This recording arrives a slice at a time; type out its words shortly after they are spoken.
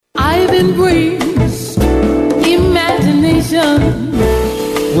Nothing breeds imagination.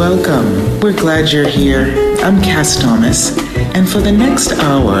 Welcome. We're glad you're here. I'm Cass Thomas, and for the next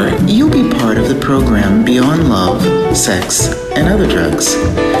hour, you'll be part of the program Beyond Love, Sex, and Other Drugs.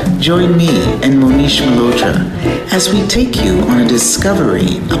 Join me and Monish Malhotra as we take you on a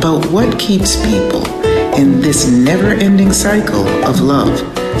discovery about what keeps people in this never-ending cycle of love,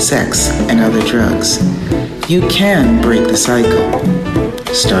 sex, and other drugs. You can break the cycle,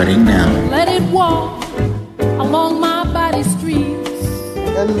 starting now. Let it walk along my body streets.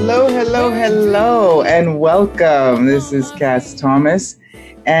 Hello, hello, hello, and welcome. This is Cass Thomas,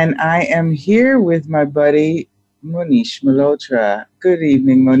 and I am here with my buddy Monish Malhotra. Good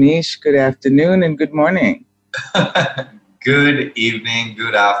evening, Monish. Good afternoon, and good morning. Good evening,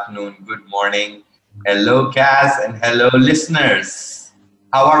 good afternoon, good morning. Hello, Cass, and hello, listeners.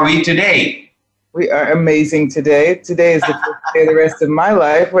 How are we today? We are amazing today. Today is the first day of the rest of my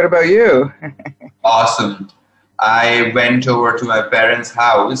life. What about you? Awesome. I went over to my parents'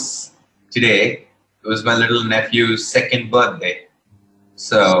 house today. It was my little nephew's second birthday.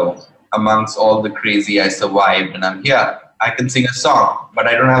 So amongst all the crazy, I survived and I'm here. I can sing a song, but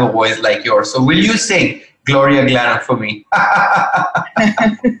I don't have a voice like yours. So will you sing Gloria Glana for me?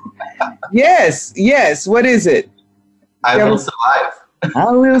 Yes. What is it? I will survive.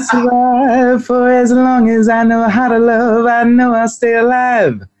 I will survive for as long as I know how to love. I know I'll stay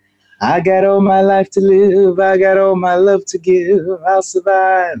alive. I got all my life to live. I got all my love to give. I'll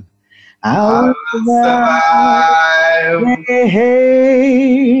survive. I will survive.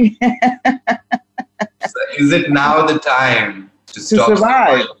 Hey. So is it now the time to stop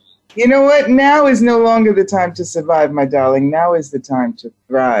survive? You know what? Now is no longer the time to survive, my darling. Now is the time to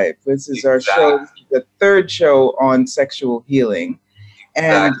thrive. This is our show, the third show on sexual healing.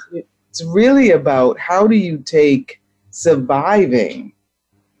 And it's really about how do you take surviving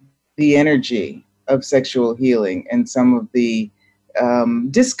the energy of sexual healing and some of the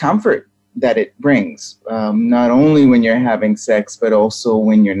discomfort that it brings, not only when you're having sex, but also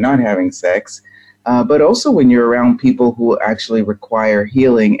when you're not having sex, but also when you're around people who actually require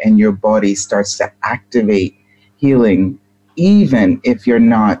healing and your body starts to activate healing, even if you're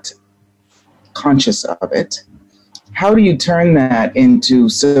not conscious of it. How do you turn that into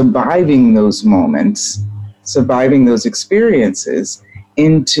surviving those moments, surviving those experiences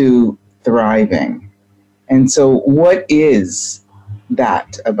into thriving? And so what is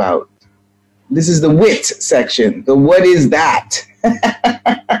that about? This is the wit section. The what is that?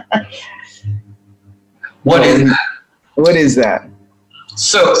 What is that? What is that?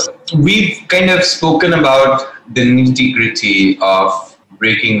 So we've kind of spoken about the nitty-gritty of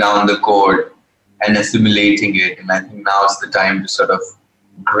breaking down the code and assimilating it. And I think now's the time to sort of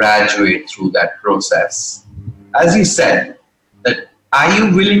graduate through that process. As you said, that are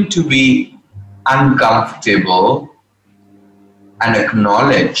you willing to be uncomfortable and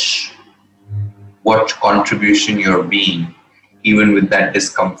acknowledge what contribution you're being, even with that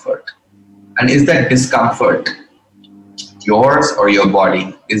discomfort? And is that discomfort yours or your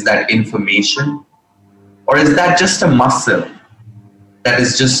body? Is that information? Or is that just a muscle that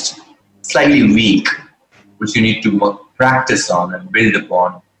is just slightly weak, which you need to practice on and build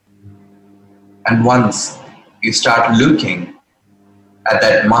upon? And once you start looking at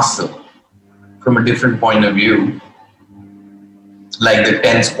that muscle from a different point of view, like the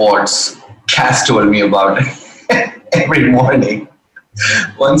 10 squats Cass told me about every morning,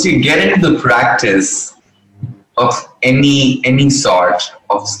 once you get into the practice of any sort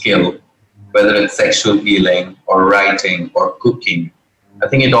of skill, whether it's sexual healing or writing or cooking, I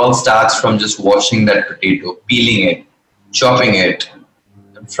think it all starts from just washing that potato, peeling it, chopping it,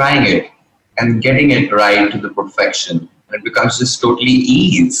 and frying it, and getting it right to the perfection. And it becomes just totally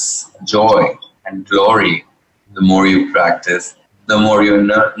ease, joy, and glory. The more you practice, the more you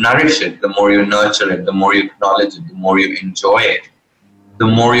nourish it, the more you nurture it, the more you acknowledge it, the more you enjoy it, the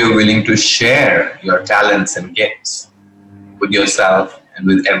more you're willing to share your talents and gifts with yourself and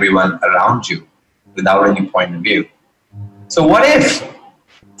with everyone around you without any point of view. So what if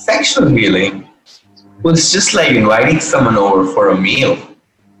sexual healing was just like inviting someone over for a meal,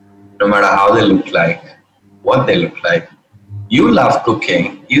 no matter how they look like, what they look like? You love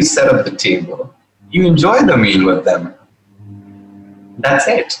cooking, you set up the table, you enjoy the meal with them. That's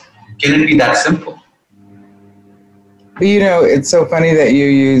it. Can it be that simple? You know, it's so funny that you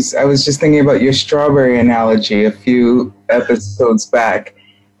use, I was just thinking about your strawberry analogy a few episodes back.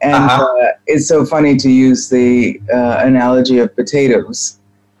 And it's so funny to use the analogy of potatoes.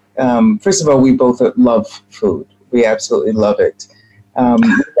 First of all, we both love food. We absolutely love it. We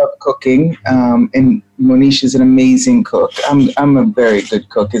love cooking, and Monish is an amazing cook. I'm a very good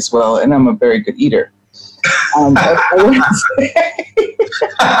cook as well, and I'm a very good eater. I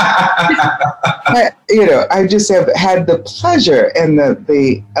just have had the pleasure and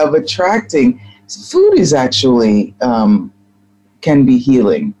the of attracting. Food is actually can be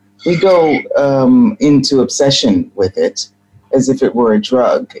healing. We go into obsession with it as if it were a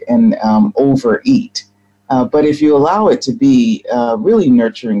drug and overeat. But if you allow it to be really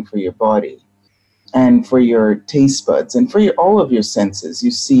nurturing for your body and for your taste buds and for all of your senses,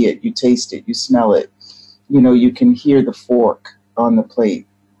 you see it, you taste it, you smell it. You can hear the fork on the plate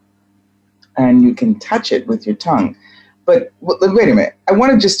and you can touch it with your tongue. But wait a minute. I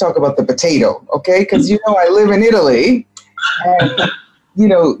want to just talk about the potato, okay? Because, I live in Italy. And,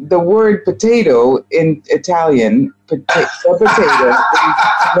 the word potato in Italian, potato,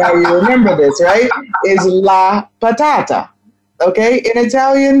 now you remember this, right? Is la patata, okay? In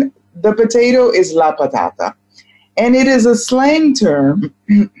Italian, the potato is la patata. And it is a slang term.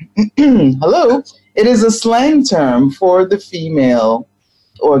 Hello? It is a slang term for the female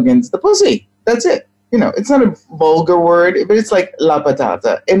organs, the pussy. That's it. It's not a vulgar word, but it's like la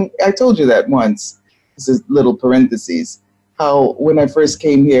patata. And I told you that once. This is little parentheses. How when I first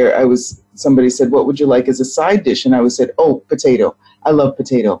came here, somebody said, "What would you like as a side dish?" And I said, "Oh, potato. I love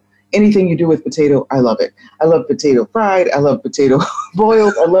potato. Anything you do with potato, I love it. I love potato fried. I love potato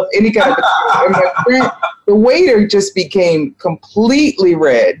boiled. I love any kind of potato." And my friend, the waiter just became completely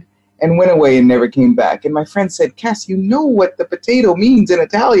red and went away and never came back. And my friend said, "Cass, you know what the potato means in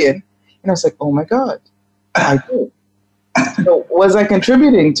Italian?" And I was like, "Oh my God, I do." So was I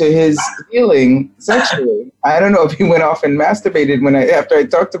contributing to his healing sexually? I don't know if he went off and masturbated after I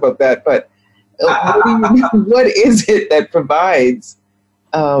talked about that, but what is it that provides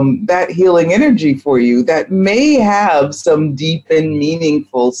that healing energy for you that may have some deep and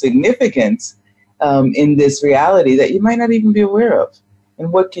meaningful significance in this reality that you might not even be aware of?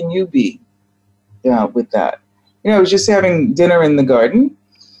 And what can you be with that? I was just having dinner in the garden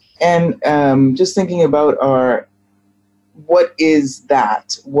and just thinking about what is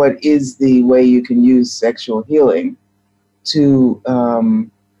that? What is the way you can use sexual healing to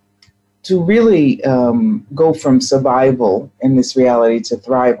really go from survival in this reality to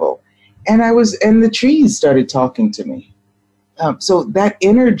thrival? And the trees started talking to me. So that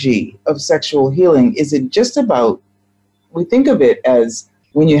energy of sexual healing, is it just about, we think of it as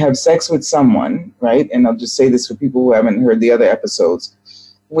when you have sex with someone, right? And I'll just say this for people who haven't heard the other episodes.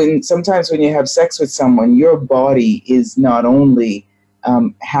 Sometimes when you have sex with someone, your body is not only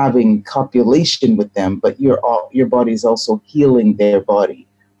having copulation with them, but your body is also healing their body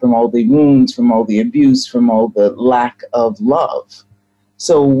from all the wounds, from all the abuse, from all the lack of love.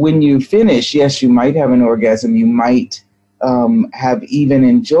 So when you finish, yes, you might have an orgasm, you might have even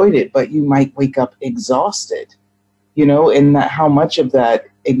enjoyed it, but you might wake up exhausted, and that how much of that,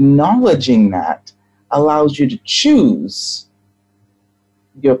 acknowledging that, allows you to choose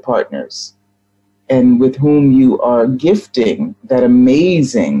your partners and with whom you are gifting that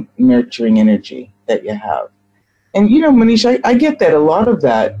amazing nurturing energy that you have. And, Monish, I get that a lot of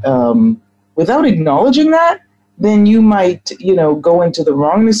that, without acknowledging that, then you might, go into the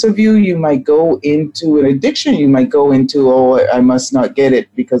wrongness of you. You might go into an addiction. You might go into, oh, I must not get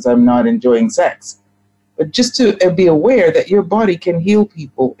it because I'm not enjoying sex. But just to be aware that your body can heal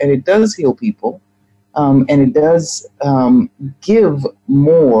people, and it does heal people. And it does give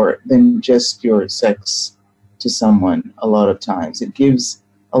more than just your sex to someone a lot of times. It gives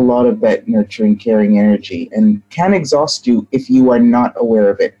a lot of that nurturing, caring energy and can exhaust you if you are not aware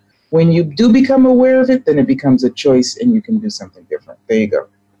of it. When you do become aware of it, then it becomes a choice and you can do something different. There you go.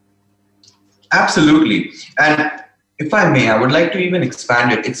 Absolutely. And if I may, I would like to even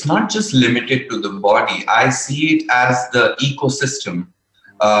expand it. It's not just limited to the body. I see it as the ecosystem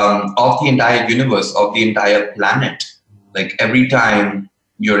of the entire universe, of the entire planet. Like every time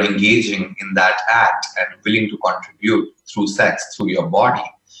you're engaging in that act and willing to contribute through sex, through your body,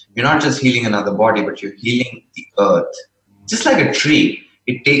 you're not just healing another body, but you're healing the earth. Just like a tree,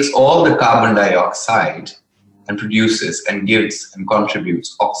 it takes all the carbon dioxide and produces and gives and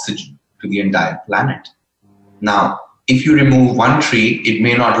contributes oxygen to the entire planet. Now, if you remove one tree, it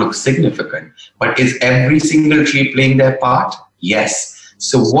may not look significant, but is every single tree playing their part? Yes.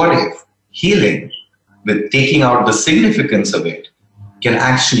 So what if healing, with taking out the significance of it, can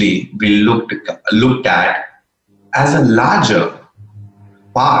actually be looked at as a larger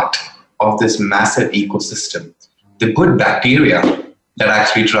part of this massive ecosystem, the good bacteria that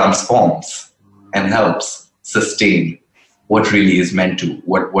actually transforms and helps sustain what really is meant to,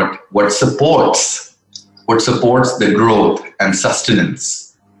 what supports what supports the growth and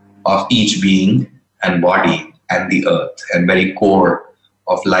sustenance of each being and body and the earth, and very core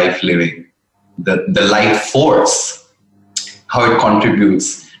of life living. The life force, how it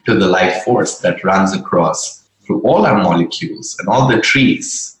contributes to the life force that runs across through all our molecules and all the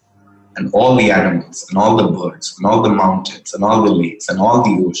trees and all the animals and all the birds and all the mountains and all the lakes and all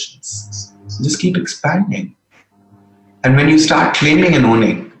the oceans. Just keep expanding. And when you start claiming and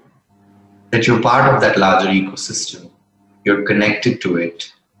owning that you're part of that larger ecosystem, you're connected to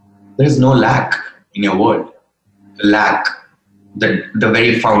it, there's no lack in your world. Lack, the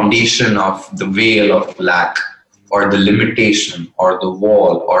very foundation of the veil of lack, or the limitation, or the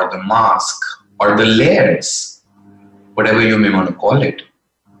wall, or the mask, or the layers, whatever you may want to call it,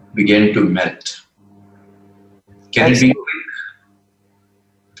 begin to melt. Can it be quick?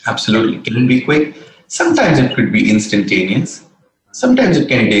 Absolutely. Can it be quick? Sometimes it could be instantaneous. Sometimes it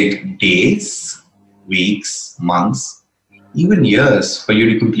can take days, weeks, months, even years for you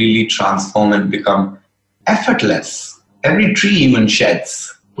to completely transform and become effortless. Every tree even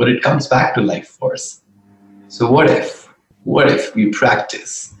sheds, but it comes back to life force. So what if we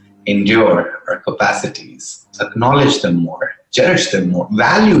practice, endure our capacities, acknowledge them more, cherish them more,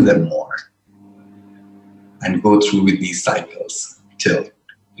 value them more, and go through with these cycles till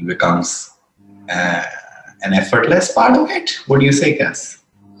it becomes an effortless part of it? What do you say, Cass?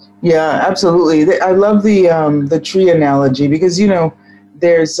 Yeah, absolutely. I love the tree analogy because,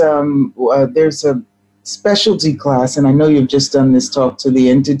 there's a specialty class, and I know you've just done this talk to the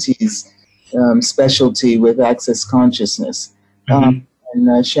entities specialty with Access Consciousness, and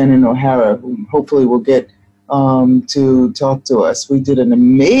Shannon O'Hara, who hopefully will get to talk to us. We did an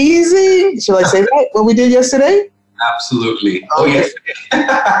amazing, shall I say that, what we did yesterday? Absolutely. Oh, yes.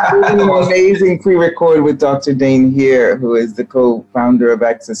 An amazing pre-record with Dr. Dane here, who is the co-founder of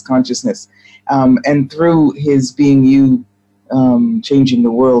Access Consciousness. And through his Being You, Changing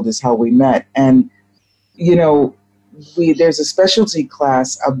the World is how we met. And, there's a specialty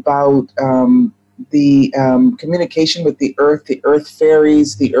class about the communication with the earth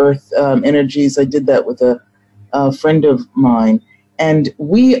fairies, the earth energies. I did that with a friend of mine. And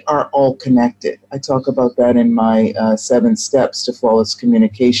we are all connected. I talk about that in my 7 steps to flawless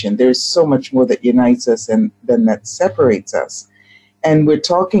communication. There's so much more that unites us than that separates us. And we're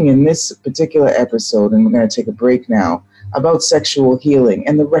talking in this particular episode, and we're going to take a break now, about sexual healing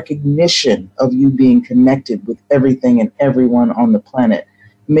and the recognition of you being connected with everything and everyone on the planet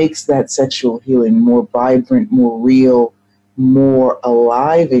makes that sexual healing more vibrant, more real, more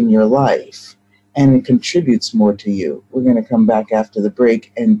alive in your life. And it contributes more to you. We're going to come back after the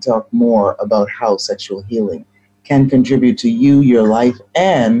break and talk more about how sexual healing can contribute to you, your life,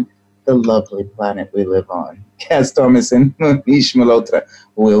 and the lovely planet we live on. Cass Thomas and Monish Malhotra.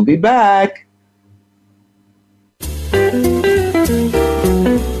 We'll be back.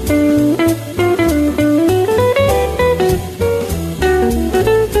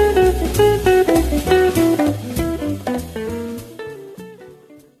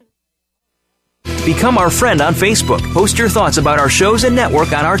 Become our friend on Facebook. Post your thoughts about our shows and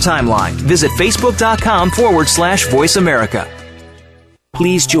network on our timeline. Visit facebook.com/Voice America.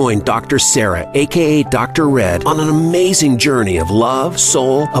 Please join Dr. Sarah, aka Dr. Red, on an amazing journey of love,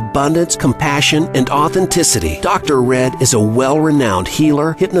 soul, abundance, compassion, and authenticity. Dr. Red is a well-renowned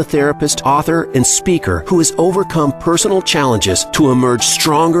healer, hypnotherapist, author, and speaker who has overcome personal challenges to emerge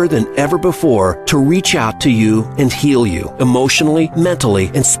stronger than ever before to reach out to you and heal you emotionally, mentally,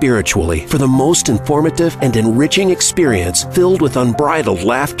 and spiritually for the most informative and enriching experience filled with unbridled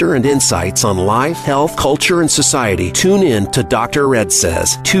laughter and insights on life, health, culture, and society. Tune in to Dr. Red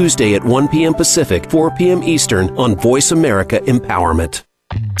Says, Tuesday at 1 p.m. Pacific, 4 p.m. Eastern on Voice America Empowerment.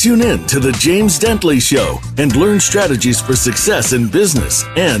 Tune in to The James Dentley Show and learn strategies for success in business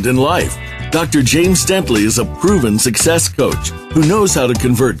and in life. Dr. James Dentley is a proven success coach who knows how to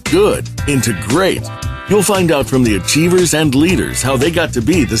convert good into great. You'll find out from the achievers and leaders how they got to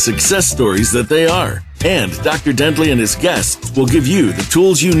be the success stories that they are. And Dr. Dentley and his guests will give you the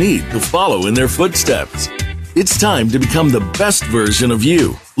tools you need to follow in their footsteps. It's time to become the best version of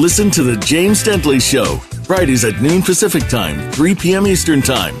you. Listen to The James Dentley Show, Fridays at noon Pacific Time, 3 p.m. Eastern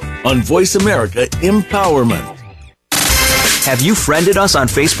Time, on Voice America Empowerment. Have you friended us on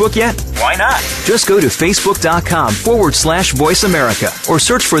Facebook yet? Why not? Just go to facebook.com/Voice America or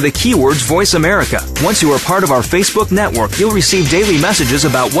search for the keywords Voice America. Once you are part of our Facebook network, you'll receive daily messages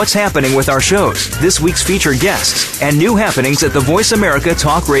about what's happening with our shows, this week's featured guests, and new happenings at the Voice America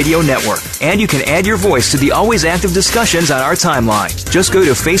Talk Radio Network. And you can add your voice to the always active discussions on our timeline. Just go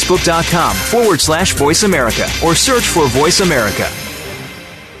to facebook.com/Voice America or search for Voice America.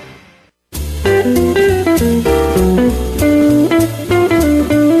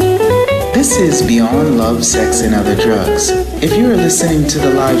 is Beyond Love, Sex, and Other Drugs. If you are listening to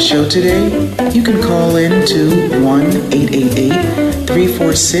the live show today, you can call in to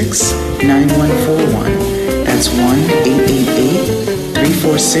 1-888-346-9141. That's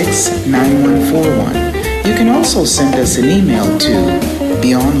 1-888-346-9141. You can also send us an email to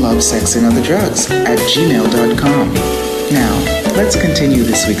beyondlovesexandother@gmail.com. Now, let's continue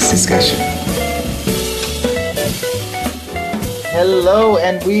this week's discussion. Hello,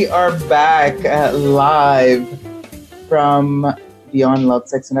 and we are back live from Beyond Love,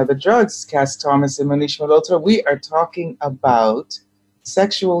 Sex, and Other Drugs. Cass Thomas and Manish Malhotra. We are talking about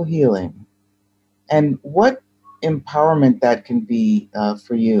sexual healing and what empowerment that can be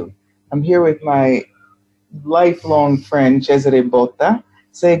for you. I'm here with my lifelong friend, Cesare Botta.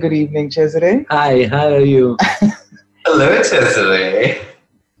 Say good evening, Cesare. Hi, how are you? Hello, Cesare.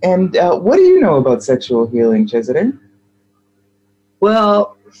 And what do you know about sexual healing, Cesare?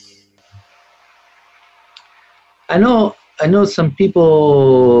 Well, I know some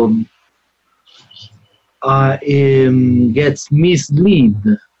people gets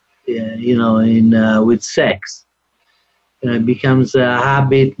misled, with sex. It becomes a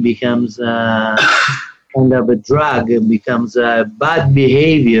habit, becomes kind of a drug, it becomes a bad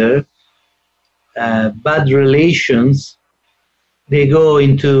behavior, bad relations. They go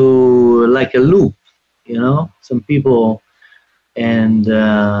into like a loop, some people. And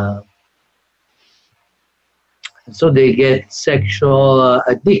so they get sexual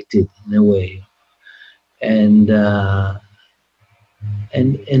addicted in a way, and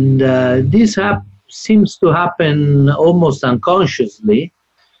this seems to happen almost unconsciously.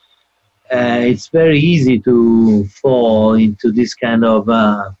 It's very easy to fall into this kind of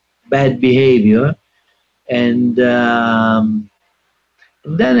bad behavior, and then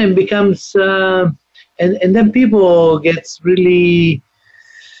it becomes. And then people gets really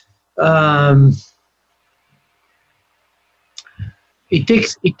it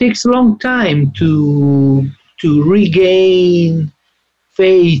takes a long time to regain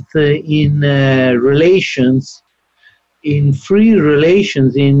faith in relations, in free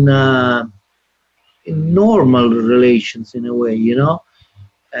relations, in normal relations in a way,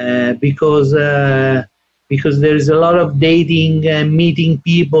 because there is a lot of dating and meeting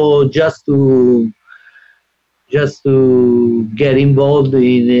people just to get involved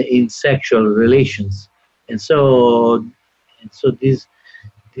in sexual relations, and so these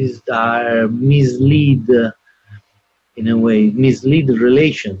are mislead in a way, mislead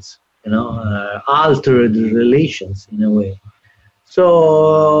relations, altered relations in a way.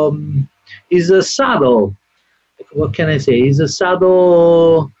 So it's a subtle, what can I say? It's a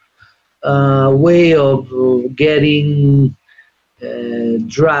subtle way of getting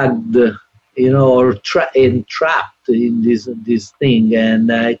drugged. Or entrapped in this thing, and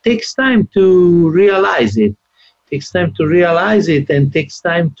it takes time to realize it. Takes time to realize it, and takes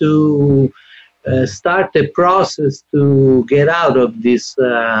time to start a process to get out of this,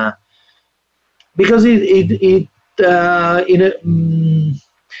 because it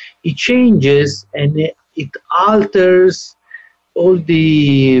changes and it alters all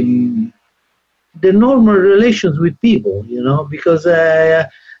the normal relations with people, because.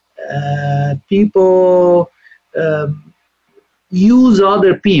 People use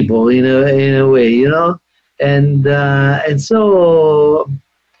other people in a way, and so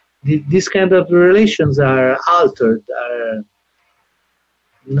these kind of relations are altered, are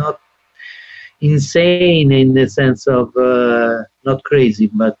not insane in the sense of not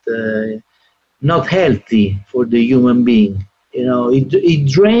crazy, but not healthy for the human being. It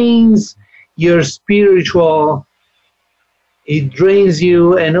drains your spiritual. It drains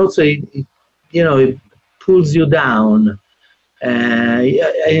you, and also it pulls you down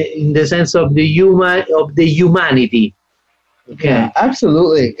in the sense of the humanity. Okay. Yeah,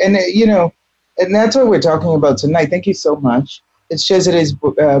 absolutely, and and that's what we're talking about tonight. Thank you so much. It's Cesare's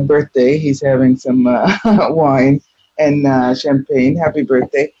birthday. He's having some wine and champagne. Happy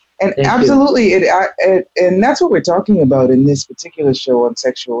birthday! And Thank absolutely, and that's what we're talking about in this particular show on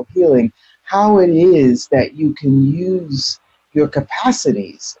sexual healing. How it is that you can use your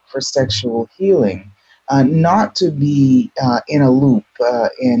capacities for sexual healing, not to be in a loop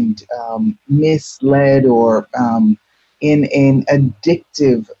and misled or in an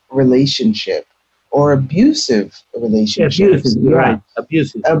addictive relationship or abusive relationships. Abusive, right?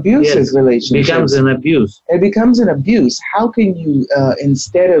 Abusive Yes. Relationships. Becomes an abuse. It becomes an abuse. How can you,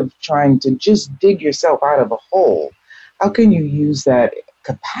 instead of trying to just dig yourself out of a hole, how can you use that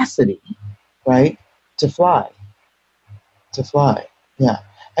capacity, right, to fly? Yeah.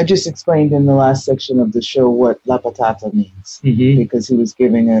 I just explained in the last section of the show what la patata means, because he was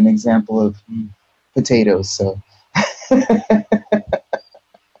giving an example of potatoes. So,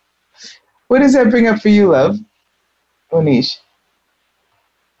 what does that bring up for you, love? Onish?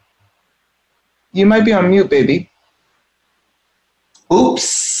 You might be on mute, baby.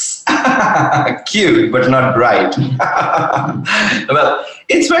 Oops. Cute, but not bright. Well,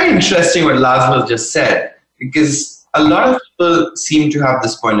 it's very interesting what Laszlo just said, because a lot of people seem to have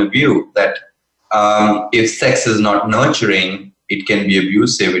this point of view that if sex is not nurturing, it can be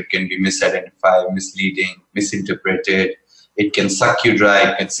abusive, it can be misidentified, misleading, misinterpreted, it can suck you dry,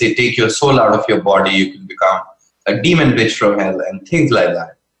 it can say take your soul out of your body, you can become a demon bitch from hell, and things like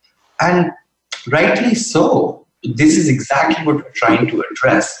that. And rightly so. This is exactly what we're trying to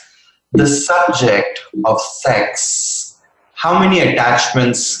address. The subject of sex. How many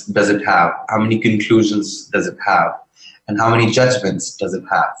attachments does it have? How many conclusions does it have? And how many judgments does it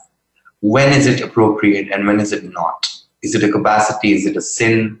have? When is it appropriate and when is it not? Is it a capacity? Is it a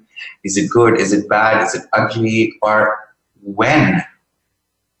sin? Is it good? Is it bad? Is it ugly? Or when?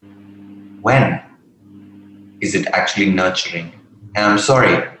 When is it actually nurturing? And I'm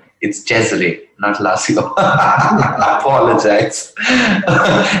sorry, it's Cesare, not Laszlo. I apologize.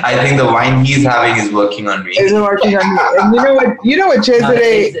 I think the wine he's having is working on me. It's working on me. And you know what,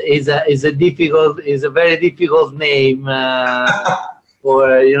 Cesare is a very difficult name for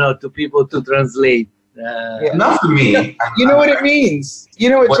to people to translate. Not for me. You know what it means?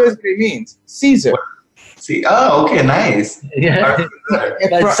 You know what Cesare means? Caesar. See, oh, okay, nice. Yeah,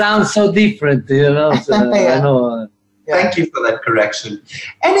 that sounds so different, So, Yeah. I know. Thank you for that correction.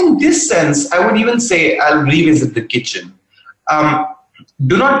 And in this sense, I would even say I'll revisit the kitchen.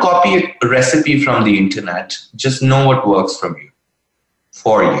 Do not copy a recipe from the internet. Just know what works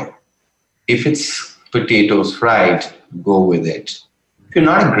for you. If it's potatoes fried, go with it. If you're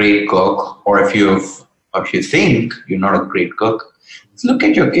not a great cook, or if you think you're not a great cook, let's look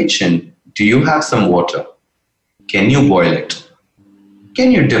at your kitchen. Do you have some water? Can you boil it?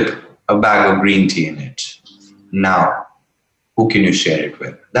 Can you dip a bag of green tea in it? Now, who can you share it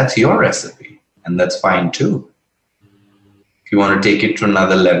with? That's your recipe, and that's fine too. If you want to take it to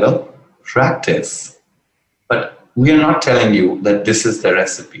another level, practice. But we are not telling you that this is the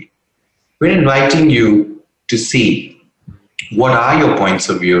recipe. We're inviting you to see what are your points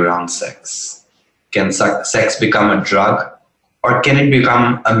of view around sex. Can sex become a drug, or can it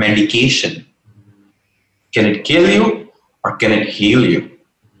become a medication? Can it kill you, or can it heal you?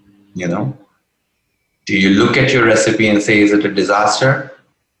 Do you look at your recipe and say, is it a disaster?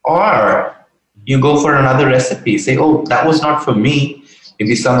 Or you go for another recipe, say, oh, that was not for me.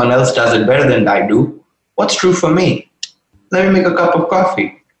 Maybe someone else does it better than I do. What's true for me? Let me make a cup of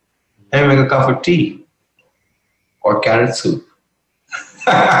coffee. Let me make a cup of tea. Or carrot soup.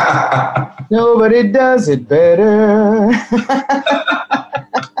 Nobody does it better.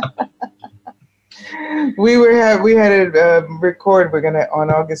 We had a record. We're gonna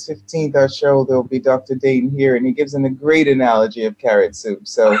on August 15th. Our show. There'll be Dr. Dayton here, and he gives a great analogy of carrot soup.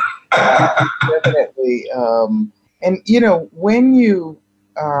 So definitely. And when you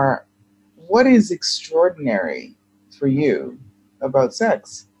are, what is extraordinary for you about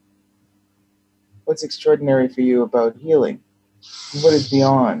sex? What's extraordinary for you about healing? What is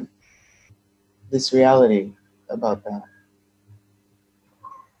beyond this reality about that?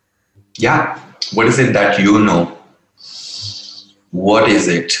 Yeah. What is it that you know? What is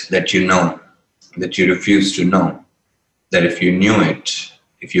it that you know that you refuse to know? That if you knew it,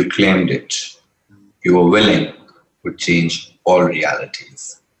 if you claimed it, you were willing, would change all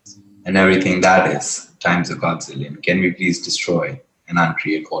realities. And everything that is times a godzillion. Can we please destroy and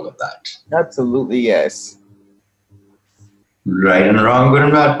uncreate all of that? Absolutely, yes. Right and wrong, good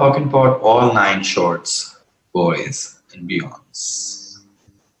and bad, POC and POD, all 9 shorts, boys and beyonds.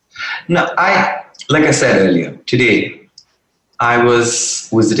 Now, like I said earlier, today I was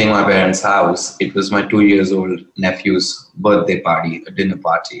visiting my parents' house. It was my 2-year-old nephew's birthday party, a dinner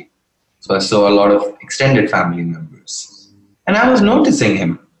party. So I saw a lot of extended family members. And I was noticing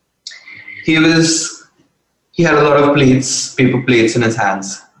him. He had a lot of plates, paper plates in his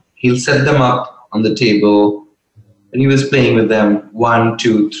hands. He'll set them up on the table, and he was playing with them. 1,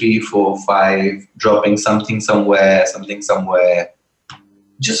 2, 3, 4, 5, dropping something somewhere.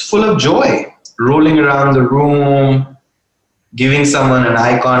 Just full of joy, rolling around the room, giving someone an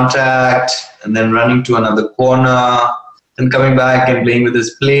eye contact, and then running to another corner, then coming back and playing with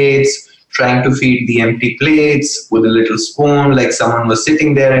his plates, trying to feed the empty plates with a little spoon, like someone was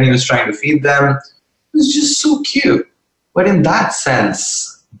sitting there and he was trying to feed them. It was just so cute. But in that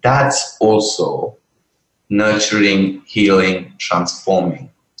sense, that's also nurturing, healing, transforming.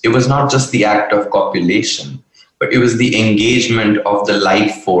 it was not just the act of copulation, but it was the engagement of the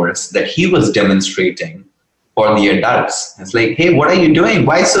life force that he was demonstrating for the adults. It's like, hey, what are you doing?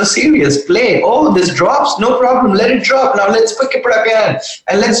 Why so serious? Play. Oh, this drops. No problem. Let it drop. Now let's pick it up again.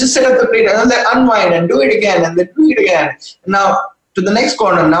 And let's just set up the plate and then unwind and do it again and then do it again. Now to the next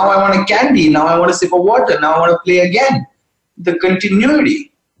corner. Now I want a candy. Now I want a sip of water. Now I want to play again. The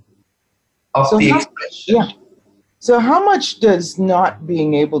continuity of the expression. Yeah. So how much does not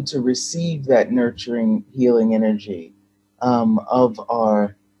being able to receive that nurturing, healing energy of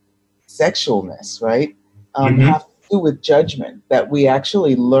our sexualness, right, have to do with judgment that we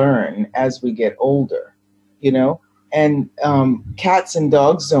actually learn as we get older, you know? And cats and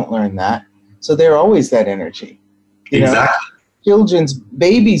dogs don't learn that. So they're always that energy. You know?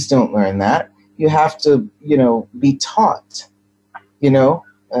 Babies don't learn that. You have to, you know, be taught, you know,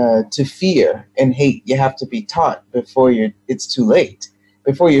 to fear and hate. You have to be taught before it's too late.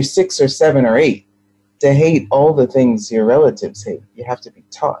 Before you're 6 or 7 or 8, to hate all the things your relatives hate. You have to be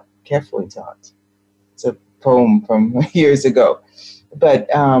taught, carefully taught. It's a poem from years ago. But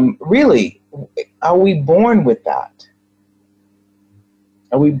really, are we born with that?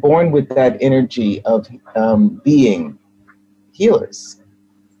 Are we born with that energy of being healers?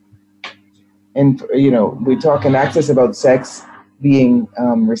 And, you know, we talk in Access about sex being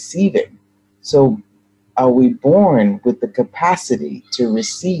receiving. So are we born with the capacity to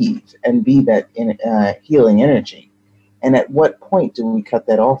receive and be that healing energy? And at what point do we cut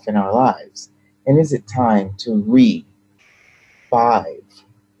that off in our lives? And is it time to revive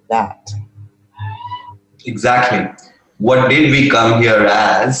that? Exactly. What did we come here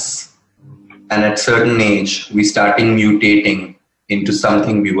as? And at certain age, we started mutating into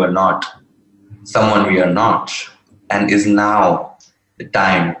something we were not, someone we are not. And is now the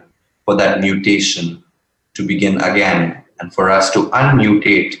time for that mutation to begin again and for us to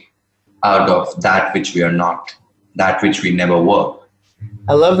unmutate out of that which we are not, that which we never were.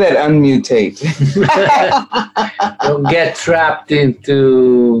 I love that unmutate. Don't get trapped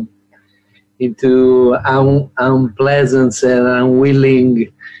into unpleasant and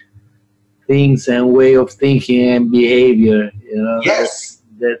unwilling things and way of thinking and behavior. You know. Yes.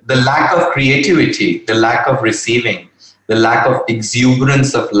 The lack of creativity, the lack of receiving, the lack of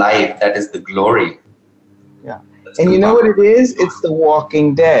exuberance of life, that is the glory. Yeah. And you know what it is? It's the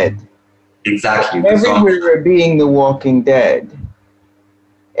Walking Dead. Exactly. Everywhere we're being the Walking Dead.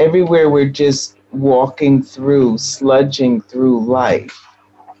 Everywhere we're just walking through, sludging through life,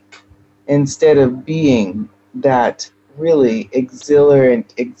 instead of being that really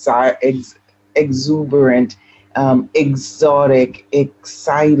exhilarant, exuberant, exotic,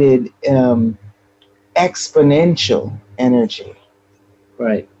 excited, exponential energy.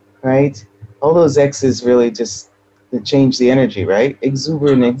 Right. Right? All those X's really just change the energy, right?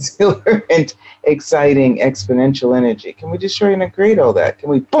 Exuberant, exhilarant, exciting, exponential energy. Can we just try and create all that? Can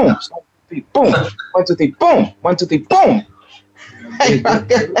we boom, 1, 2, 3, boom, 1, 2, 3, boom, 1, 2, 3, boom?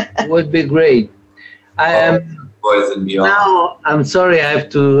 Would be great. I am now. I'm sorry, I have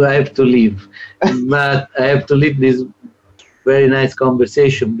to leave, but I have to leave this very nice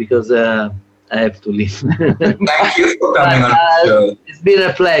conversation because I have to leave. Thank you for coming on the show. It's been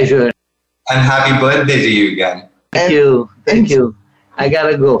a pleasure. And happy birthday to you again. Thank you. I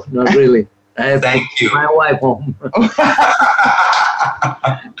gotta go. Not really. I have Thank to you. my wife home.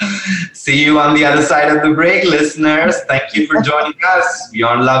 See you on the other side of the break, listeners. Thank you for joining us.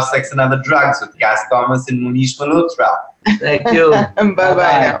 Beyond Love, Sex, and Other Drugs with Cass Thomas and Munish Malhotra. Thank you.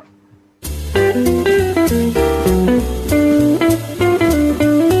 Bye-bye now.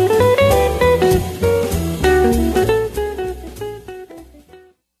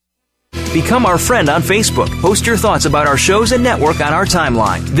 Become our friend on Facebook. Post your thoughts about our shows and network on our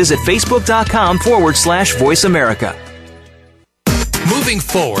timeline. Visit facebook.com/Voice America. Moving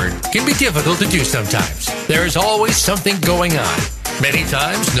forward can be difficult to do sometimes. There is always something going on. Many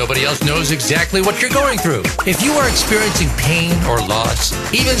times, nobody else knows exactly what you're going through. If you are experiencing pain or loss,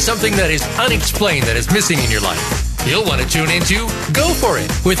 even something that is unexplained that is missing in your life, you'll want to tune into Go For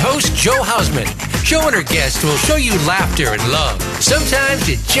It with host Joe Hausman. Joe and her guests will show you laughter and love. Sometimes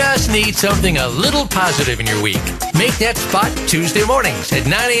you just need something a little positive in your week. Make that spot Tuesday mornings at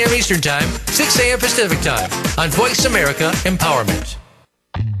 9 a.m. Eastern Time, 6 a.m. Pacific Time on Voice America Empowerment.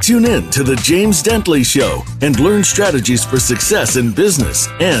 Tune in to The James Dentley Show and learn strategies for success in business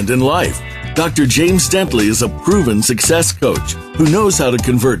and in life. Dr. James Dentley is a proven success coach who knows how to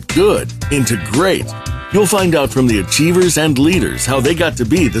convert good into great. You'll find out from the achievers and leaders how they got to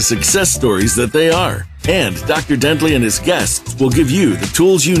be the success stories that they are. And Dr. Dentley and his guests will give you the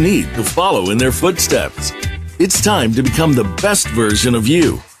tools you need to follow in their footsteps. It's time to become the best version of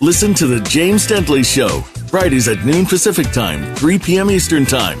you. Listen to The James Dentley Show, Fridays at noon Pacific Time, 3 p.m. Eastern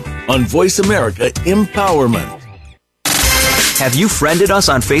Time on Voice America Empowerment. Have you friended us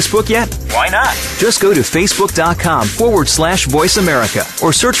on Facebook yet? Why not? Just go to facebook.com/Voice America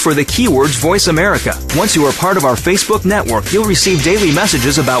or search for the keywords Voice America. Once you are part of our Facebook network, you'll receive daily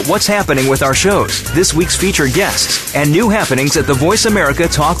messages about what's happening with our shows, this week's featured guests, and new happenings at the Voice America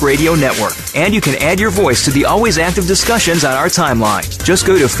Talk Radio Network. And you can add your voice to the always active discussions on our timeline. Just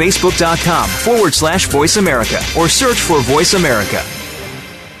go to facebook.com/Voice America or search for Voice America.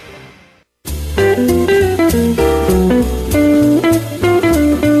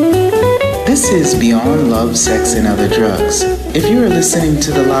 This is Beyond Love, Sex, and Other Drugs. If you are listening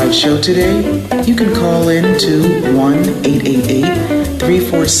to the live show today, you can call in to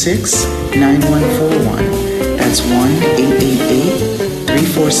 1-888-346-9141. That's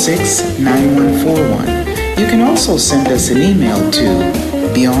 1-888-346-9141. You can also send us an email to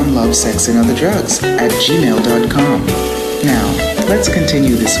beyondlovesexandotherdrugs@gmail.com. Now, let's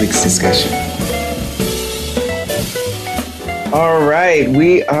continue this week's discussion. All right,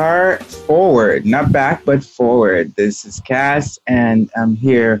 we are forward, not back, but forward. This is Cass, and I'm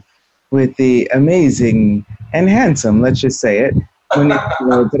here with the amazing and handsome, let's just say it.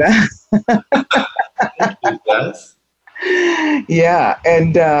 Yeah,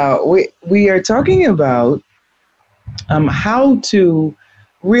 and we are talking about how to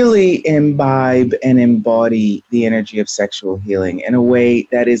really imbibe and embody the energy of sexual healing in a way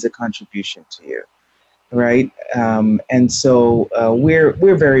that is a contribution to you. Right, and so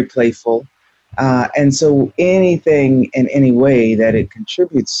we're very playful, and so anything in any way that it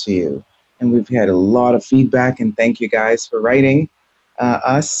contributes to you, and we've had a lot of feedback, and thank you guys for writing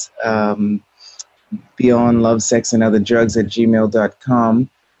us Beyond Love, Sex, and Other Drugs @gmail.com,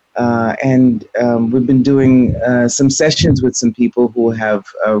 and we've been doing some sessions with some people who have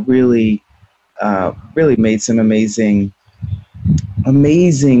really made some amazing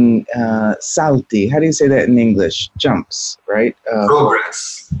salti. How do you say that in English? Jumps, right?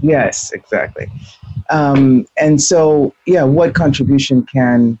 Progress. Yes, exactly. And so, yeah, what contribution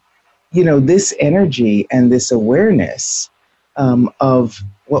can, this energy and this awareness of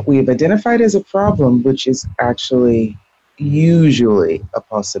what we've identified as a problem, which is actually usually a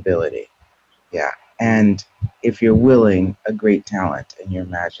possibility. Yeah. And if you're willing, a great talent in your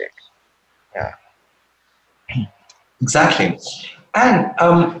magic. Yeah. Exactly. And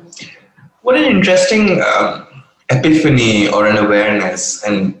what an interesting epiphany or an awareness.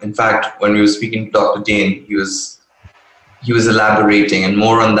 And in fact, when we were speaking to Dr. Dane, he was elaborating, and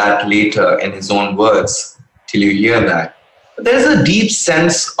more on that later in his own words till you hear that. But there's a deep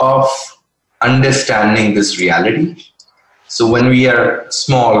sense of understanding this reality. So when we are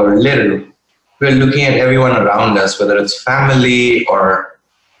small or little, we're looking at everyone around us, whether it's family or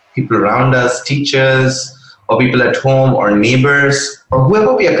people around us, teachers, or people at home, or neighbors, or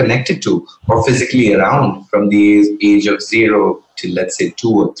whoever we are connected to, or physically around from the age of 0 to, let's say, 2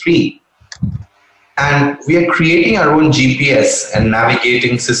 or 3. And we are creating our own GPS and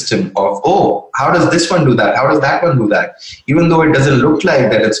navigating system of, how does this one do that? How does that one do that? Even though it doesn't look like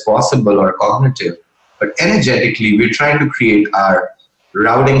that it's possible or cognitive, but energetically, we're trying to create our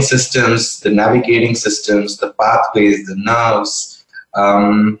routing systems, the navigating systems, the pathways, the nerves,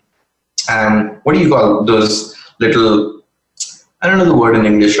 and what do you call those little, I don't know the word in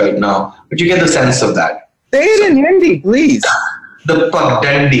English right now, but you get the sense of that. Say it in Hindi, please. The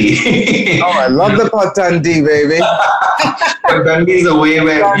Pagdandi. Oh, I love the Patandi, baby. Pagdandi is a way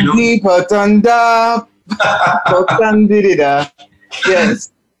where, Patanda, Patandida.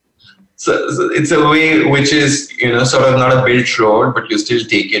 Yes. So it's a way which is, sort of not a built road, but you still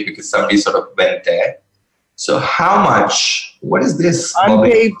take it because somebody sort of went there. So what is this?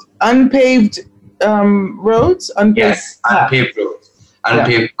 Unpaved roads? Yes, unpaved roads,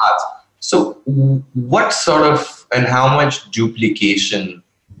 unpaved paths. So what sort of and how much duplication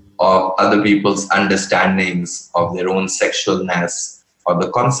of other people's understandings of their own sexualness or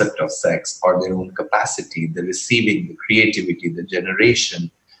the concept of sex or their own capacity, the receiving, the creativity, the generation,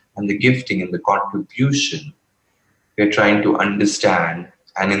 and the gifting and the contribution we're trying to understand,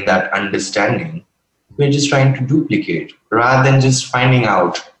 and in that understanding, we're just trying to duplicate rather than just finding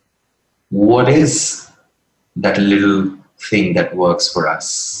out what is that little thing that works for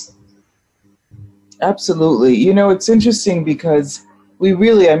us. Absolutely. It's interesting because we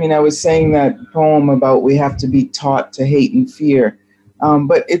really, I was saying that poem about we have to be taught to hate and fear,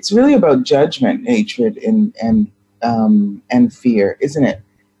 but it's really about judgment, hatred, and fear, isn't it?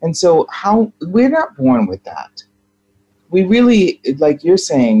 And so we're not born with that. we really, like you're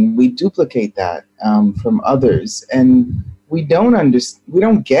saying, we duplicate that from others, and we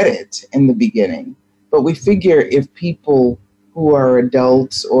don't get it in the beginning. But we figure if people who are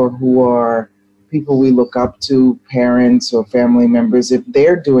adults or who are people we look up to, parents or family members, if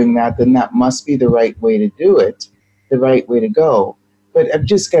they're doing that, then that must be the right way to do it, the right way to go. But I've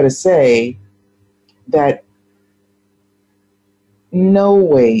just got to say that no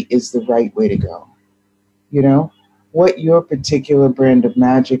way is the right way to go. You know, what your particular brand of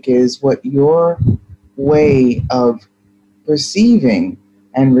magic is, what your way of perceiving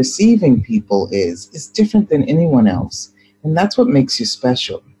and receiving people is different than anyone else. And that's what makes you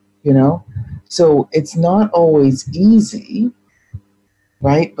special, you know? So it's not always easy,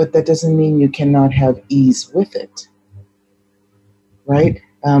 right? But that doesn't mean you cannot have ease with it, right?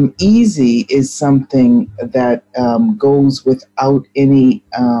 Easy is something that goes without any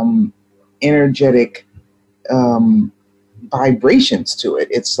energetic vibrations to it.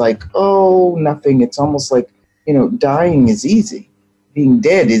 It's like, oh, nothing. It's almost like, you know, dying is easy. Being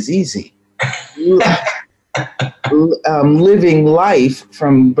dead is easy. Living life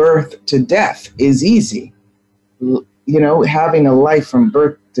from birth to death is easy. You know, having a life from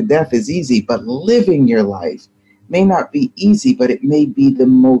birth to death is easy, but living your life may not be easy, but it may be the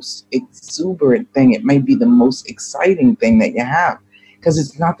most exuberant thing. It may be the most exciting thing that you have, because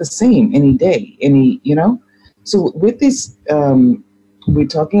it's not the same any day, you know? So with this, we're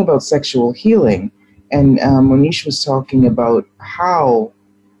talking about sexual healing, and Monish was talking about how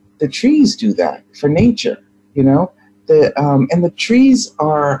the trees do that for nature, you know? And the trees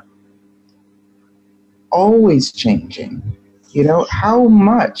are always changing. You know, how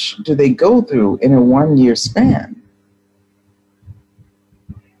much do they go through in a 1-year span?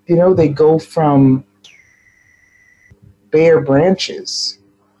 You know, they go from bare branches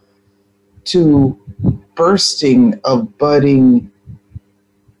to bursting of budding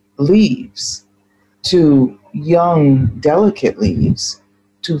leaves, to young, delicate leaves,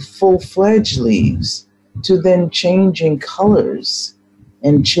 to full-fledged leaves, to then changing colors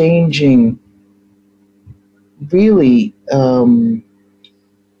and changing really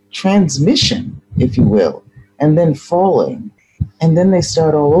transmission, if you will, and then falling, and then they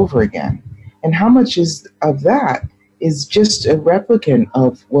start all over again. And how much is of that is just a replicant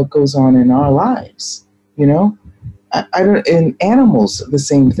of what goes on in our lives, you know? I don't, in animals, the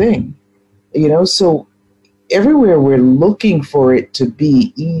same thing, you know? So everywhere we're looking for it to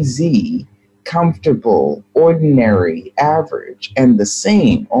be easy, comfortable, ordinary, average, and the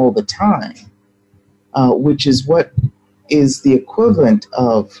same all the time, which is what is the equivalent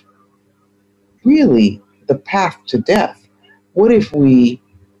of really the path to death. What if we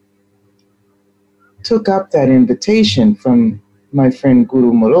took up that invitation from my friend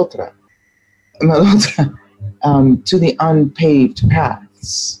Guru Malhotra to the unpaved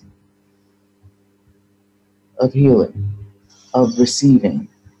paths of healing, of receiving,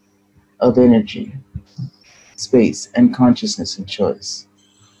 of energy, space, and consciousness and choice?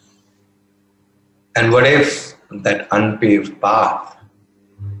 And what if that unpaved path,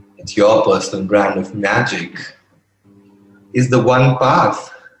 it's your personal brand of magic, is the one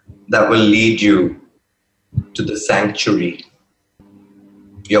path that will lead you to the sanctuary,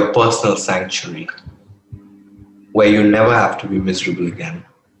 your personal sanctuary, where you never have to be miserable again.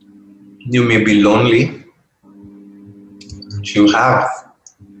 You may be lonely, but you have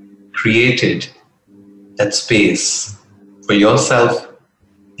created that space for yourself,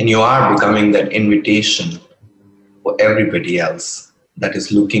 and you are becoming that invitation for everybody else that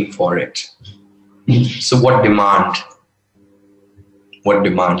is looking for it. So what demand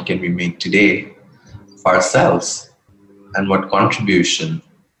can we make today for ourselves, and what contribution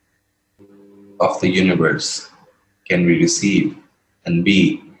of the universe can we receive and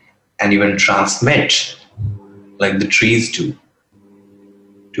be, and even transmit like the trees do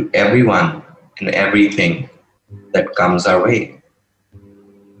to everyone and everything that comes our way,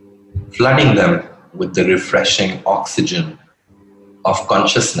 flooding them with the refreshing oxygen of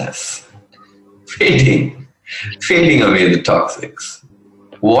consciousness, fading away the toxics,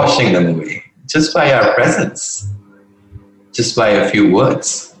 washing them away just by our presence, just by a few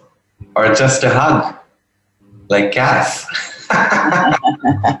words, or just a hug, like Cass.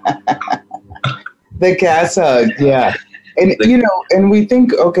 The Cass hug, yeah. And, you know, and we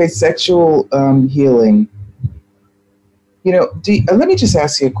think, okay, sexual healing. You know, let me just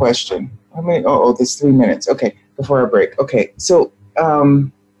ask you a question. I mean, there's 3 minutes. Okay, before our break. Okay, so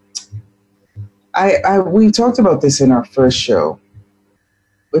we talked about this in our first show.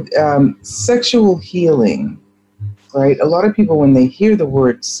 With sexual healing, right? A lot of people, when they hear the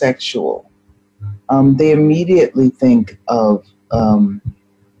word sexual, they immediately think of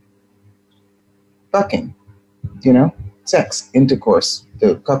fucking, sex, intercourse,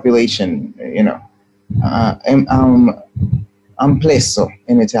 the copulation, amplesso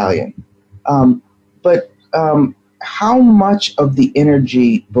in Italian. But how much of the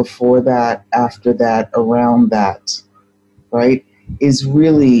energy before that, after that, around that, right, is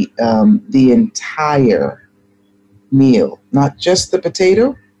really the entire meal, not just the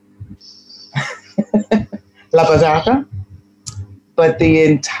potato, la patata, but the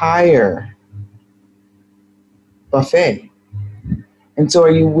entire buffet. And so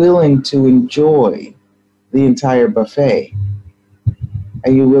are you willing to enjoy the entire buffet?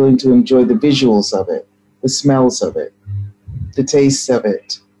 Are you willing to enjoy the visuals of it, the smells of it, the tastes of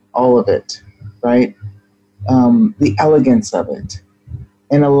it, all of it, right? The elegance of it,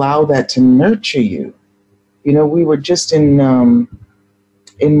 and allow that to nurture you. We were just in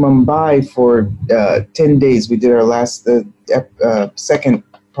Mumbai for 10 days. We did our last, second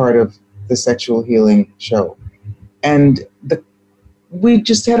part of the sexual healing show. And we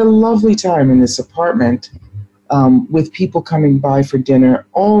just had a lovely time in this apartment with people coming by for dinner,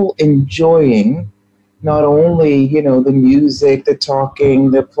 all enjoying not only, the music, the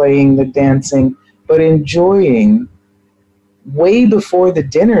talking, the playing, the dancing, but enjoying way before the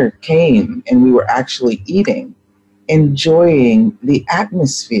dinner came and we were actually eating, enjoying the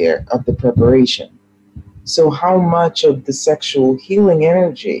atmosphere of the preparation. So how much of the sexual healing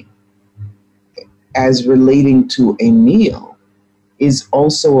energy as relating to a meal is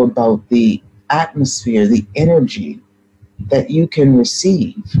also about the atmosphere, the energy that you can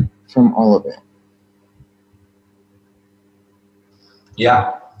receive from all of it?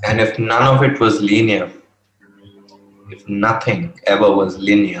 Yeah, and if none of it was linear, if nothing ever was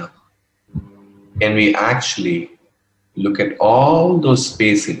linear, can we actually look at all those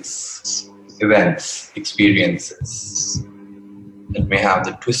spaces, events, experiences that may have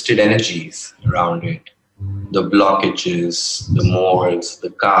the twisted energies around it, the blockages, the molds,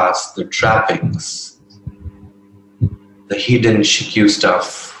 the casts, the trappings, the hidden shikyu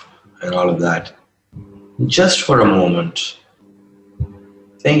stuff, and all of that, just for a moment,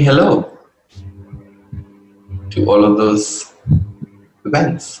 saying hello to all of those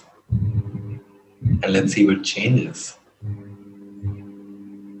events, and let's see what changes.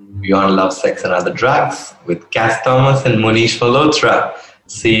 Beyond Love, Sex and Other Drugs with Cass Thomas and Monish Malhotra.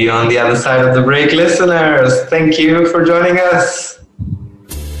 See you on the other side of the break, listeners. Thank you for joining us.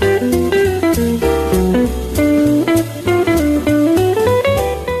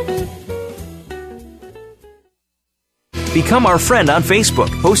 Become our friend on Facebook.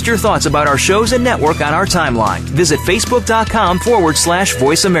 Post your thoughts about our shows and network on our timeline. Visit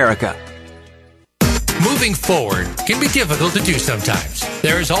facebook.com/Voice America. Moving forward can be difficult to do sometimes.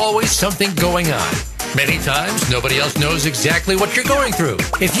 There is always something going on. Many times, nobody else knows exactly what you're going through.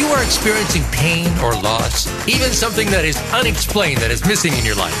 If you are experiencing pain or loss, even something that is unexplained that is missing in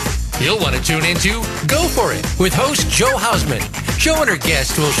your life, you'll want to tune into Go For It with host Joe Hausman. Joe and her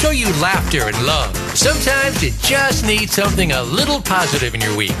guests will show you laughter and love. Sometimes you just need something a little positive in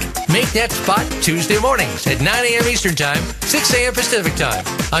your week. Make that spot Tuesday mornings at 9 a.m. Eastern Time, 6 a.m. Pacific Time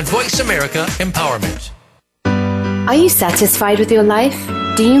on Voice America Empowerment. Are you satisfied with your life?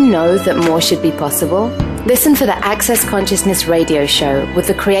 Do you know that more should be possible? Listen for the Access Consciousness radio show with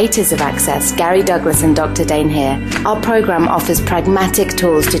the creators of Access, Gary Douglas and Dr. Dane here. Our program offers pragmatic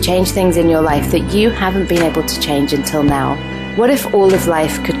tools to change things in your life that you haven't been able to change until now. What if all of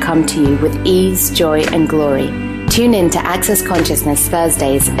life could come to you with ease, joy, and glory? Tune in to Access Consciousness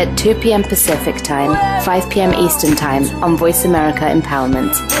Thursdays at 2 p.m. Pacific Time, 5 p.m. Eastern Time on Voice America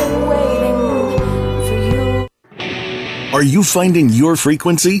Empowerment. Are you finding your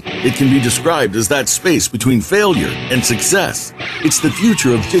frequency? It can be described as that space between failure and success. It's the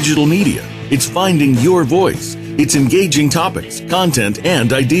future of digital media. It's finding your voice. It's engaging topics, content,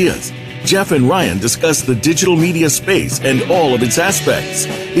 and ideas. Jeff and Ryan discuss the digital media space and all of its aspects.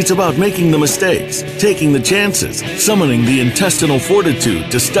 It's about making the mistakes, taking the chances, summoning the intestinal fortitude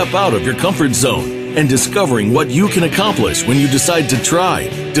to step out of your comfort zone, and discovering what you can accomplish when you decide to try,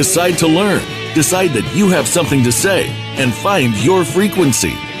 decide to learn, decide that you have something to say, and find your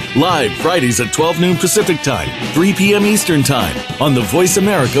frequency. Live Fridays at 12 noon Pacific Time, 3 p.m. Eastern Time on the Voice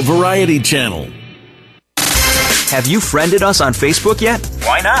America Variety Channel. Have you friended us on Facebook yet?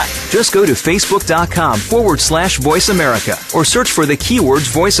 Why not? Just go to facebook.com/Voice America or search for the keywords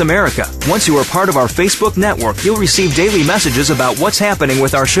Voice America. Once you are part of our Facebook network, you'll receive daily messages about what's happening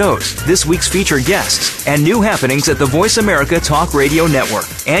with our shows, this week's featured guests, and new happenings at the Voice America Talk Radio Network.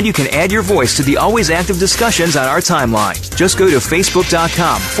 And you can add your voice to the always active discussions on our timeline. Just go to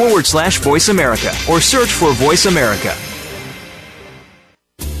facebook.com/Voice America or search for Voice America.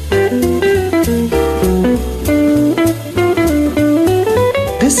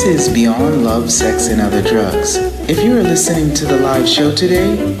 This is Beyond Love, Sex, and Other Drugs. If you are listening to the live show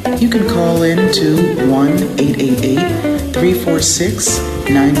today, you can call in to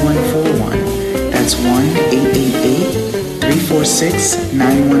 1-888-346-9141. That's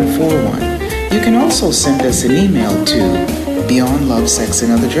 1-888-346-9141. You can also send us an email to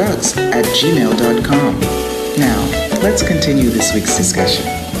beyondlovesexandother@gmail.com. Now, let's continue this week's discussion.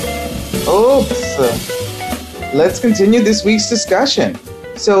 Oops. Let's continue this week's discussion.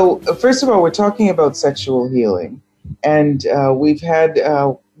 So, first of all, we're talking about sexual healing. And we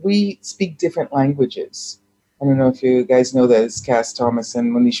speak different languages. I don't know if you guys know that. It's Cass Thomas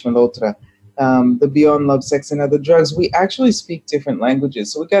and Monish Malhotra. The Beyond Love, Sex, and Other Drugs, we actually speak different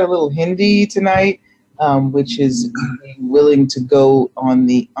languages. So we got a little Hindi tonight, which is being willing to go on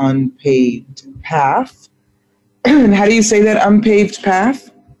the unpaved path. How do you say that, unpaved path?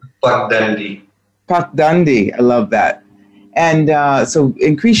 Pakdandi. Pakdandi, I love that. And so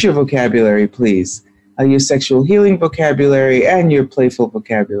increase your vocabulary, please. Your sexual healing vocabulary and your playful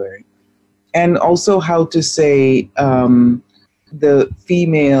vocabulary. And also how to say the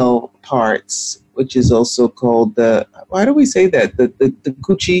female parts, which is also called the, why do we say that? The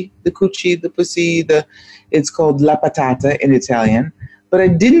coochie, the pussy, it's called la patata in Italian. But I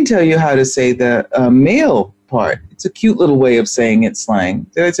didn't tell you how to say the male part. It's a cute little way of saying it slang.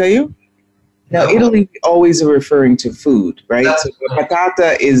 Did I tell you? Now, no. Italy always are referring to food, right? So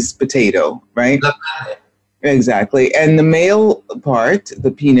patata is potato, right? Exactly. And the male part,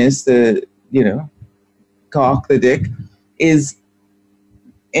 the penis, the, cock, the dick, is,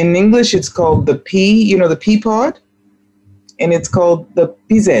 in English, it's called the pea, the pea pod, and it's called the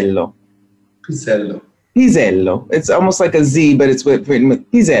pisello. Pisello. It's almost like a Z, but it's written with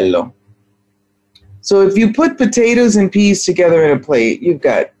pisello. So if you put potatoes and peas together in a plate, you've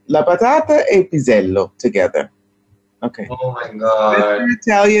got la patata e pisello together. Okay. Oh my God. That's your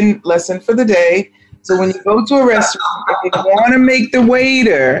Italian lesson for the day. So when you go to a restaurant, if you want to make the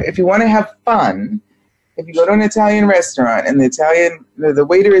waiter, if you want to have fun, if you go to an Italian restaurant and the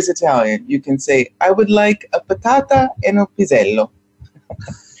waiter is Italian, you can say, I would like a patata e un pisello.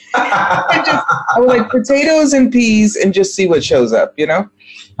 I would like potatoes and peas and just see what shows up,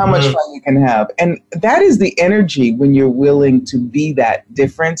 how much fun you can have. And that is the energy when you're willing to be that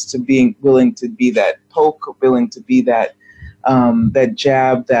difference, to being willing to be that poke, willing to be that that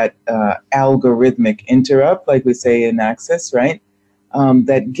jab, that algorithmic interrupt, like we say in Access, right?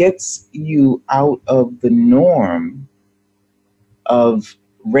 That gets you out of the norm of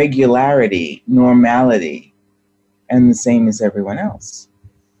regularity, normality, and the same as everyone else.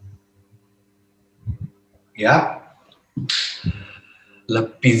 Yeah. La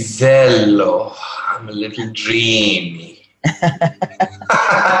pisello. I'm a little dreamy. I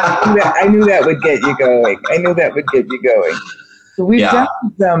knew that would get you going. So we've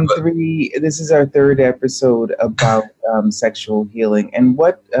done this is our third episode about sexual healing. And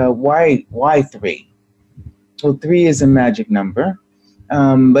why 3? Well, 3 is a magic number.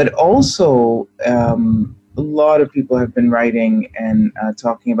 But also, a lot of people have been writing and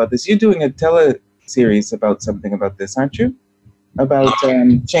talking about this. You're doing a teleseries about something about this, aren't you? About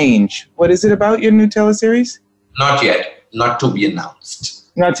change. What is it about, your new teleseries? Not yet. Not to be announced.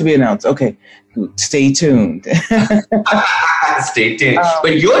 Not to be announced. Okay. Stay tuned. Stay tuned.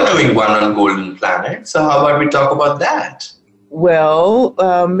 But you're doing one on Golden Planet, so how about we talk about that? Well,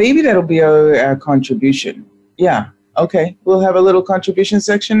 maybe that'll be our contribution. Yeah. Okay. We'll have a little contribution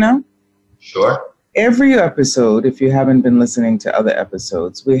section now. Sure. Every episode, if you haven't been listening to other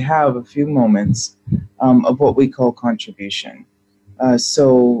episodes, we have a few moments of what we call contribution.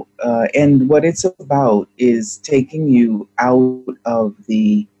 And what it's about is taking you out of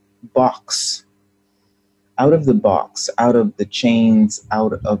the box, out of the chains,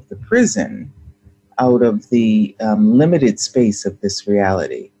 out of the prison, out of the limited space of this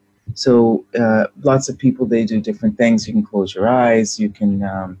reality. So lots of people, they do different things. You can close your eyes. You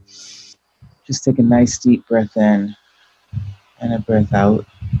can just take a nice deep breath in and a breath out.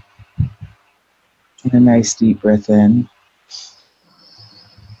 And a nice deep breath in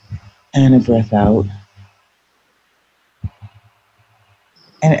and a breath out.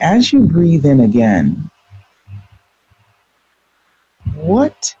 And as you breathe in again,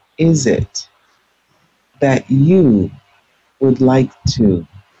 what is it that you would like to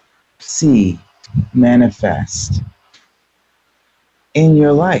see manifest in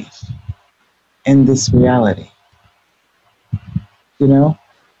your life, in this reality? You know,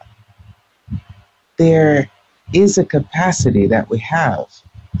 there is a capacity that we have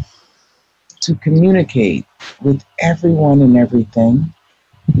to communicate with everyone and everything,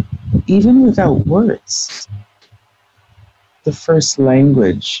 even without words. The first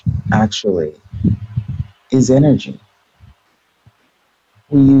language, actually, is energy.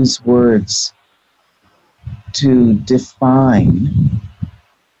 We use words to define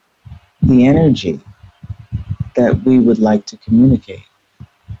the energy that we would like to communicate.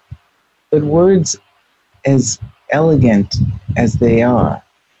 But words, as elegant as they are,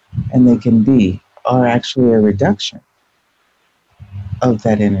 and they can be, are actually a reduction of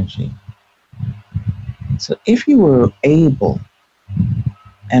that energy. So if you were able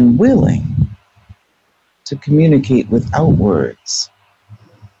and willing to communicate without words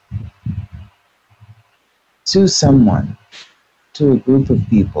to someone, to a group of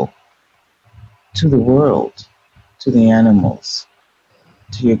people, to the world, to the animals,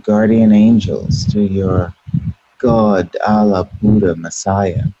 to your guardian angels, to your God, Allah, Buddha,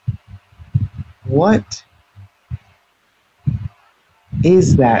 Messiah, what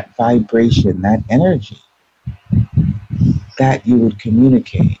is that vibration, that energy that you would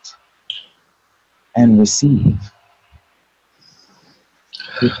communicate and receive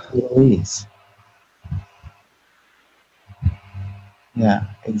with ease? Yeah,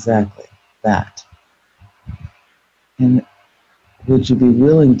 exactly, that. And would you be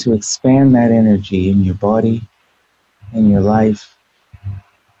willing to expand that energy in your body, in your life,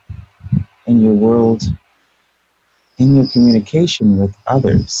 in your world, in your communication with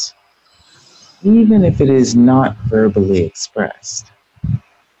others, even if it is not verbally expressed?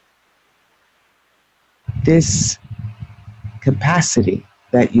 This capacity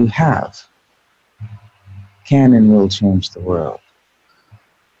that you have can and will change the world.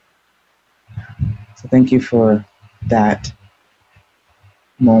 So thank you for that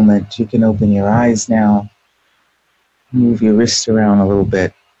moment. You can open your eyes now, move your wrists around a little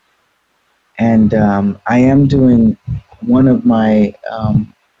bit. And I am doing one of my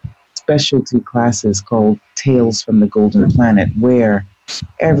specialty classes called Tales from the Golden Planet, where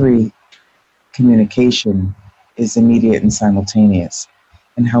every communication is immediate and simultaneous,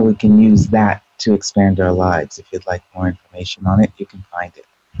 and how we can use that to expand our lives. If you'd like more information on it, you can find it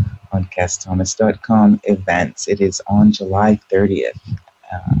on CassThomas.com events. It is on July 30th,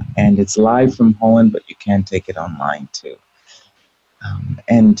 and it's live from Holland, but you can take it online too.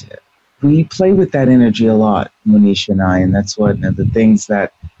 And we play with that energy a lot, Munish and I, and that's one of the things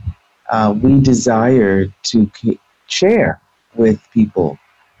that we desire to share with people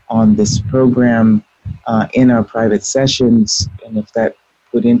on this program, in our private sessions. And if that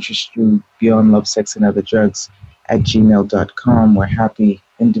would interest you, Beyond Love, Sex, and Other Drugs @gmail.com. We're happy,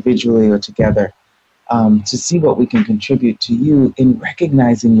 individually or together, to see what we can contribute to you in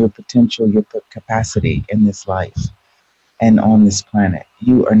recognizing your potential, your capacity in this life and on this planet.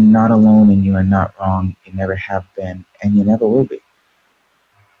 You are not alone, and you are not wrong. You never have been, and you never will be.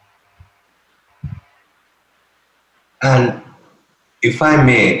 And if I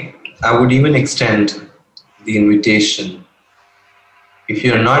may, I would even extend the invitation. If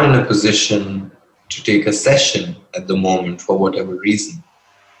you're not in a position to take a session at the moment for whatever reason,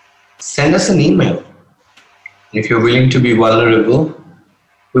 send us an email. And if you're willing to be vulnerable,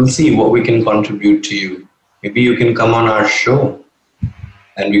 we'll see what we can contribute to you. Maybe you can come on our show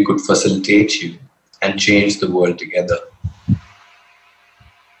and we could facilitate you and change the world together.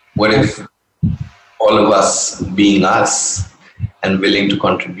 What if all of us being us and willing to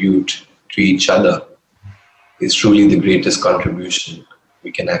contribute to each other is truly the greatest contribution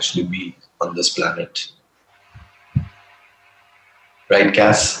we can actually be on this planet? Right,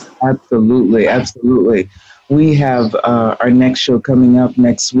 Cass? Absolutely, absolutely. We have our next show coming up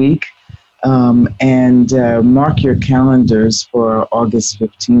next week. And mark your calendars for our August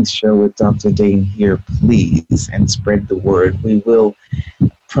 15th show with Dr. Dane here, please, and spread the word. We will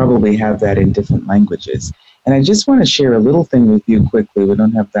probably have that in different languages. And I just want to share a little thing with you quickly. We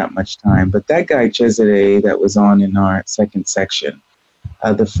don't have that much time, but that guy Cesare that was on in our second section,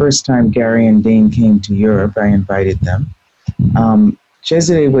 the first time Gary and Dane came to Europe, I invited them.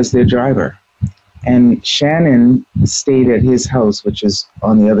 Cesare was their driver. And Shannon stayed at his house, which is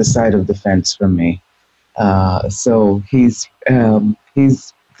on the other side of the fence from me. So he's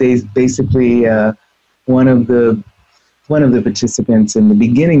basically one of the one of the participants in the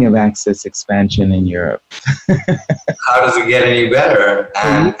beginning of Access expansion in Europe. How does it get any better?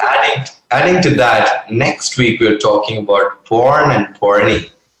 And adding to that, next week we're talking about porn and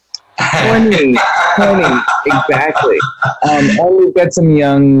porny. Porny, exactly. And we've got some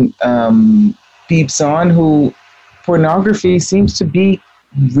young peeps on who pornography seems to be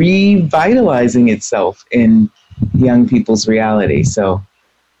revitalizing itself in young people's reality. So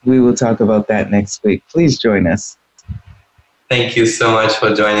we will talk about that next week. Please join us. Thank you so much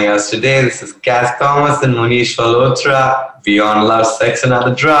for joining us today. This is Cass Thomas and Monish Malhotra, Beyond Love, Sex and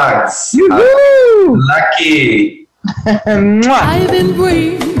Other Drugs. Lucky. I've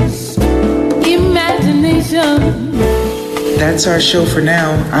embraced imagination. That's our show for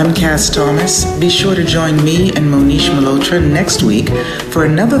now. I'm Cass Thomas. Be sure to join me and Monish Malhotra next week for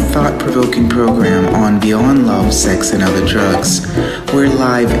another thought-provoking program on Beyond Love, Sex, and Other Drugs. We're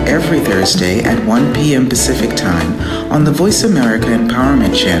live every Thursday at 1 p.m. Pacific Time on the Voice America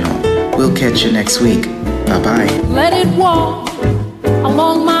Empowerment Channel. We'll catch you next week. Bye-bye. Let it walk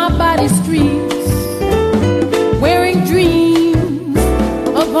along my body street.